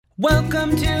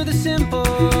Welcome to the Simple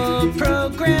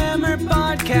Programmer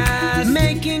Podcast,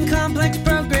 making complex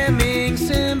programming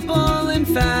simple and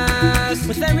fast,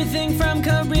 with everything from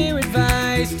career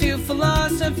advice to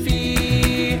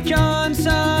philosophy. John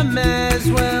Summers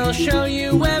will show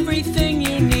you everything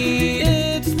you need.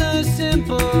 It's the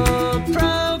Simple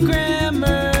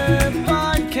Programmer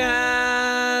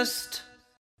Podcast.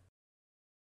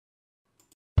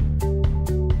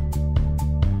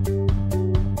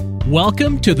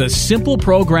 Welcome to the Simple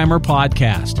Programmer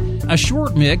Podcast, a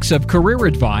short mix of career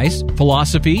advice,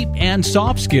 philosophy, and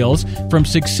soft skills from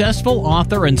successful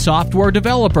author and software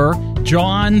developer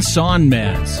John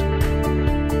Sonmez.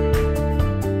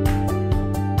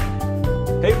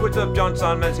 Hey, what's up? John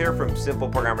Sonmez here from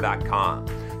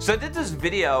SimpleProgrammer.com. So I did this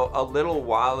video a little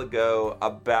while ago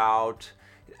about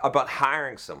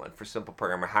hiring someone for Simple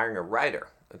Programmer, hiring a writer.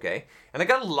 Okay, and I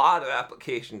got a lot of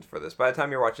applications for this. By the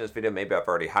time you're watching this video, maybe I've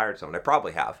already hired someone. I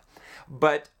probably have.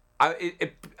 But I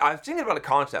was thinking about a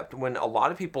concept when a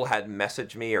lot of people had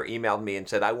messaged me or emailed me and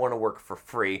said, I want to work for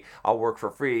free. I'll work for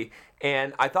free.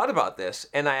 And I thought about this,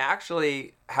 and I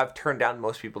actually have turned down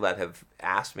most people that have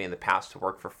asked me in the past to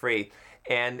work for free.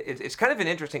 And it's kind of an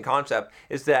interesting concept,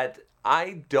 is that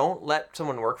I don't let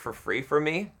someone work for free for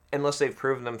me unless they've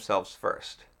proven themselves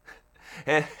first.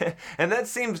 And that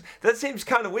seems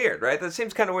kind of weird, right? That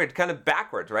seems kind of weird, kind of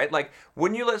backwards, right? Like,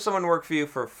 wouldn't you let someone work for you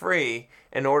for free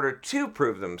in order to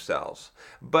prove themselves?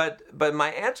 But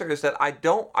my answer is that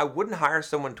I wouldn't hire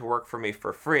someone to work for me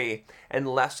for free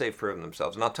unless they've proven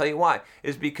themselves. And I'll tell you why.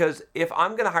 Is because if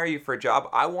I'm going to hire you for a job,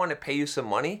 I want to pay you some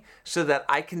money so that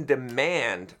I can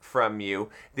demand from you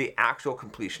the actual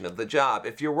completion of the job.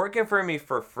 If you're working for me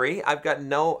for free, I've got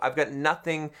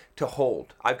nothing to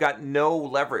hold. I've got no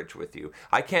leverage with you.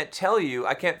 I can't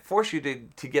force you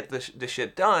to get the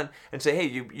shit done and say, hey,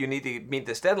 you need to meet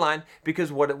this deadline,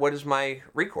 because what is my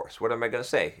recourse? What am I going to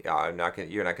say? You're not going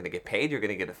to get paid. You're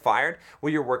going to get fired.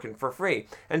 Well, you're working for free.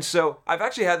 And so I've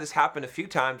actually had this happen a few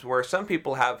times where some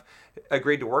people have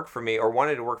agreed to work for me or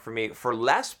wanted to work for me for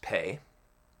less pay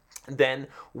than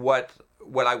what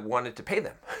I wanted to pay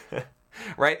them.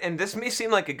 Right? And this may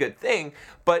seem like a good thing,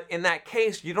 but in that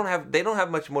case, they don't have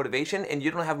much motivation and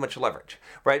you don't have much leverage,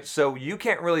 right? So you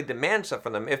can't really demand stuff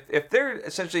from them. If they're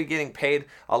essentially getting paid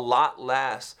a lot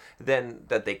less than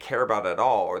that they care about at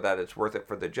all, or that it's worth it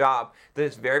for the job, then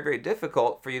it's very, very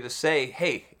difficult for you to say,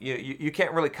 hey, you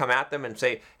can't really come at them and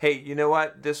say, hey, you know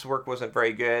what, this work wasn't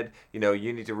very good, you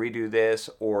need to redo this,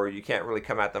 or you can't really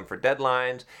come at them for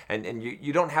deadlines, and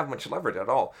you don't have much leverage at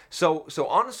all. So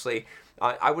honestly,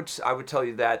 I would tell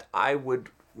you that I would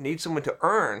need someone to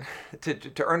earn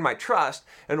my trust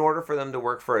in order for them to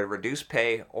work for a reduced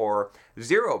pay or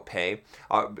zero pay.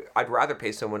 I'd rather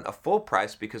pay someone a full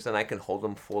price, because then I can hold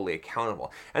them fully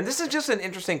accountable. And this is just an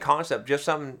interesting concept, just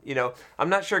something, I'm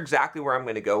not sure exactly where I'm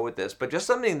going to go with this, but just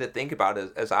something to think about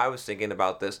as I was thinking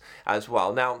about this as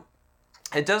well. Now,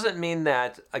 it doesn't mean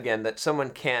that, again, that someone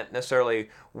can't necessarily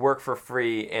work for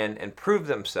free and prove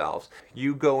themselves.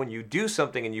 You go and you do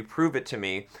something and you prove it to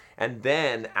me, and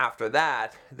then after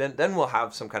that, then we'll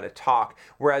have some kind of talk.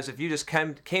 Whereas if you just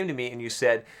came to me and you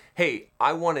said, hey,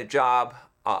 I want a job,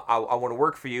 I want to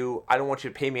work for you, I don't want you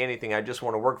to pay me anything, I just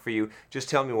want to work for you, just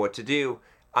tell me what to do.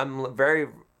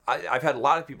 I've had a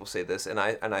lot of people say this, and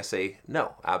I say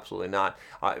no, absolutely not,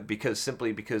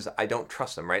 because I don't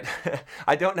trust them, right?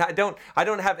 I don't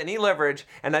have any leverage,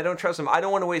 and I don't trust them. I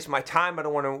don't want to waste my time. I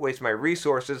don't want to waste my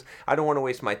resources. I don't want to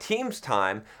waste my team's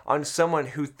time on someone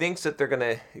who thinks that they're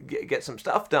going to get some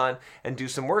stuff done and do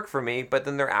some work for me, but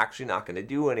then they're actually not going to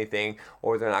do anything,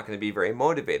 or they're not going to be very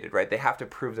motivated, right? They have to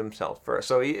prove themselves first.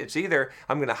 So it's either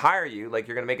I'm going to hire you, like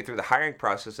you're going to make it through the hiring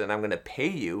process, and I'm going to pay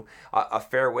you a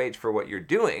fair wage for what you're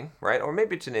doing, right? Or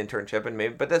maybe it's an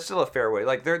internship, but that's still a fair way.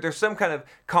 Like there's some kind of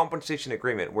compensation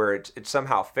agreement where it's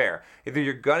somehow fair. Either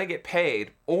you're gonna get paid,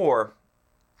 or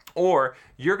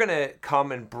you're going to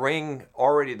come and bring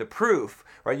already the proof,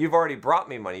 right? You've already brought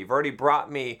me money. You've already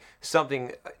brought me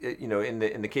something, in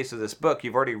the case of this book,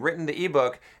 you've already written the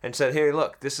ebook and said, hey,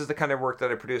 look, this is the kind of work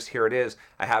that I produced. Here it is.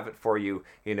 I have it for you.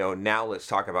 Now let's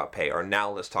talk about pay, or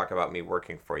now let's talk about me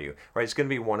working for you, right? It's going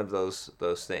to be one of those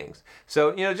things.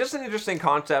 So, just an interesting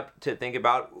concept to think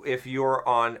about if you're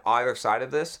on either side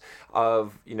of this,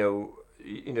 of,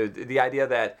 the idea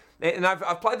that, and I've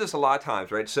applied this a lot of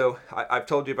times, right? So I've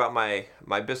told you about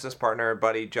my business partner,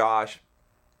 buddy, Josh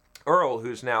Earl,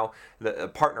 who's now a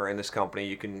partner in this company.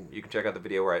 You can check out the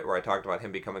video where I talked about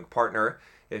him becoming partner,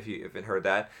 if you haven't heard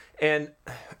that. And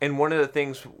one of the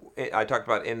things I talked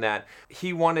about in that,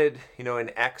 he wanted,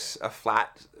 a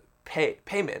flat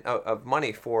payment of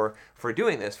money for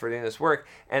doing this work,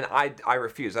 and I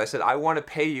refused. I said, I want to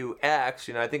pay you X,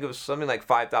 I think it was something like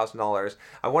 $5,000.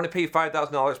 I want to pay you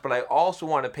 $5,000, but I also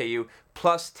want to pay you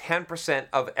plus 10%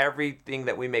 of everything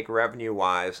that we make revenue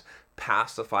wise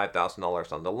past the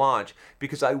 $5,000 on the launch,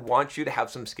 because I want you to have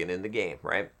some skin in the game,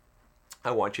 right? I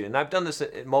want you, and I've done this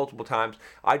multiple times.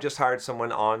 I just hired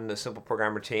someone on the Simple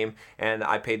Programmer team, and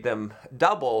I paid them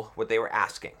double what they were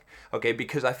asking, okay,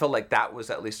 because I felt like that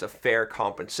was at least a fair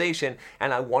compensation,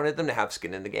 and I wanted them to have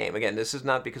skin in the game. Again, this is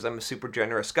not because I'm a super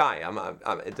generous guy.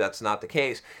 That's not the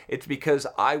case. It's because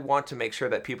I want to make sure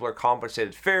that people are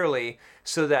compensated fairly,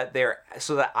 so that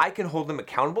I can hold them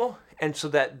accountable, and so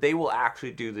that they will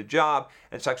actually do the job,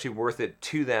 and it's actually worth it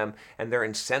to them, and they're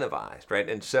incentivized, right?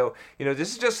 And so,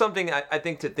 this is just something I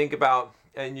think to think about,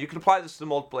 and you can apply this to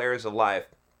multiple areas of life,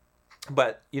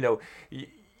 but,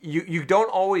 you don't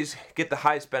always get the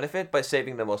highest benefit by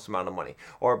saving the most amount of money,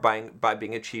 or by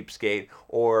being a cheapskate,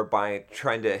 or by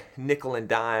trying to nickel and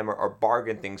dime or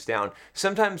bargain things down.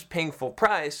 Sometimes paying full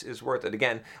price is worth it.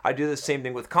 Again, I do the same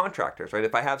thing with contractors, right?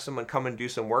 If I have someone come and do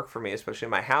some work for me, especially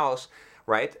in my house,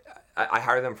 right? I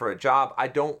hire them for a job. I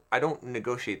don't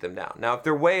negotiate them down. Now, if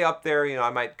they're way up there, I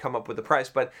might come up with a price,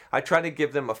 but I try to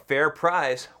give them a fair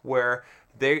price where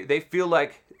they feel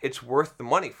like it's worth the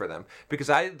money for them. Because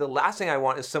the last thing I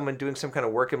want is someone doing some kind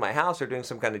of work in my house or doing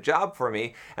some kind of job for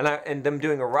me, and them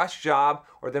doing a rush job,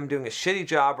 or them doing a shitty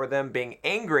job, or them being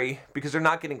angry because they're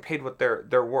not getting paid what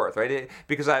they're worth, right?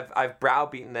 Because I've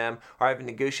browbeaten them, or I've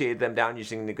negotiated them down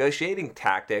using negotiating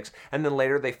tactics, and then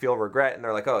later they feel regret, and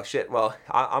they're like, oh shit, well,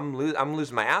 I'm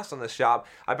losing my ass on this job.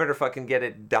 I better fucking get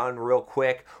it done real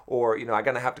quick, or I'm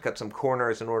gonna have to cut some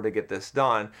corners in order to get this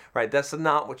done, right? That's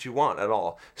not what you want at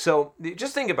all. So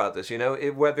just think about this,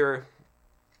 whether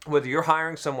you're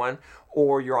hiring someone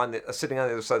or you're sitting on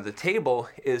the other side of the table,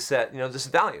 is that, this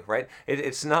is value, right?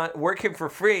 It's not working for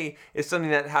free. It's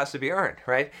something that has to be earned,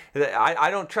 right? I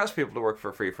don't trust people to work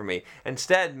for free for me.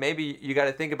 Instead, maybe you got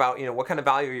to think about, what kind of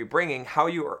value are you bringing? How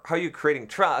are you creating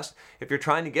trust if you're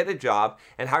trying to get a job,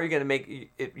 and how are you going to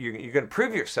make it, you're going to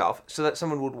prove yourself so that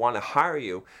someone would want to hire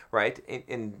you, right?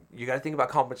 And you got to think about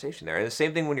compensation there. And the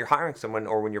same thing when you're hiring someone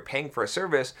or when you're paying for a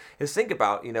service, is think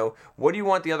about, what do you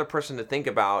want the other person to think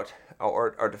about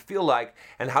or to feel like,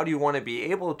 and how do you want to be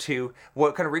able to,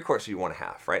 what kind of recourse do you want to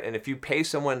have, right? And if you pay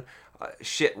someone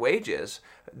shit wages,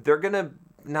 they're going to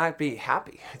not be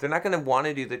happy. They're not going to want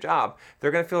to do the job. They're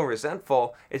going to feel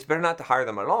resentful. It's better not to hire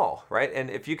them at all, right?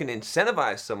 And if you can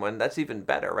incentivize someone, that's even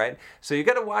better, right? So you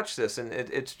got to watch this, and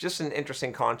it's just an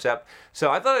interesting concept.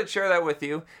 So I thought I'd share that with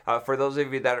you. For those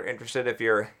of you that are interested, if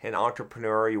you're an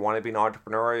entrepreneur, you want to be an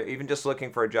entrepreneur, even just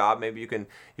looking for a job, maybe you can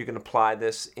apply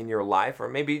this in your life, or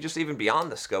maybe just even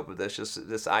beyond the scope of this, just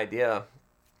this idea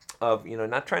of,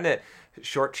 not trying to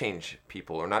shortchange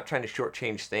people, or not trying to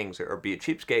shortchange things, or be a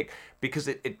cheapskate, because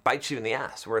it bites you in the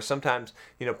ass. Whereas sometimes,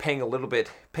 paying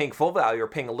full value or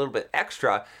paying a little bit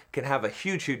extra can have a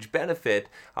huge benefit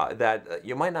that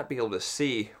you might not be able to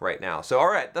see right now. So, all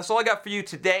right, that's all I got for you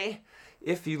today.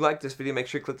 If you like this video, make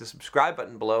sure you click the subscribe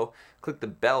button below. Click the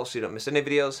bell so you don't miss any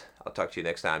videos. I'll talk to you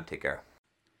next time. Take care.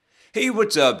 Hey,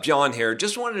 what's up? John here.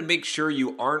 Just wanted to make sure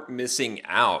you aren't missing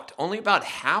out. Only about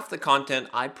half the content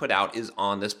I put out is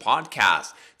on this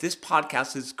podcast. This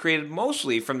podcast is created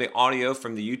mostly from the audio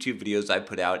from the YouTube videos I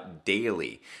put out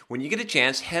daily. When you get a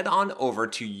chance, head on over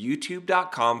to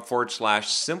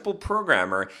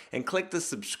youtube.com/simpleprogrammer and click the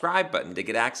subscribe button to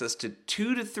get access to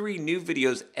 2 to 3 new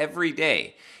videos every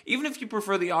day. Even if you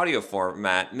prefer the audio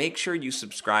format, make sure you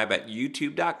subscribe at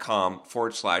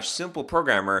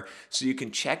youtube.com/simpleprogrammer so you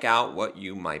can check out what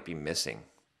you might be missing.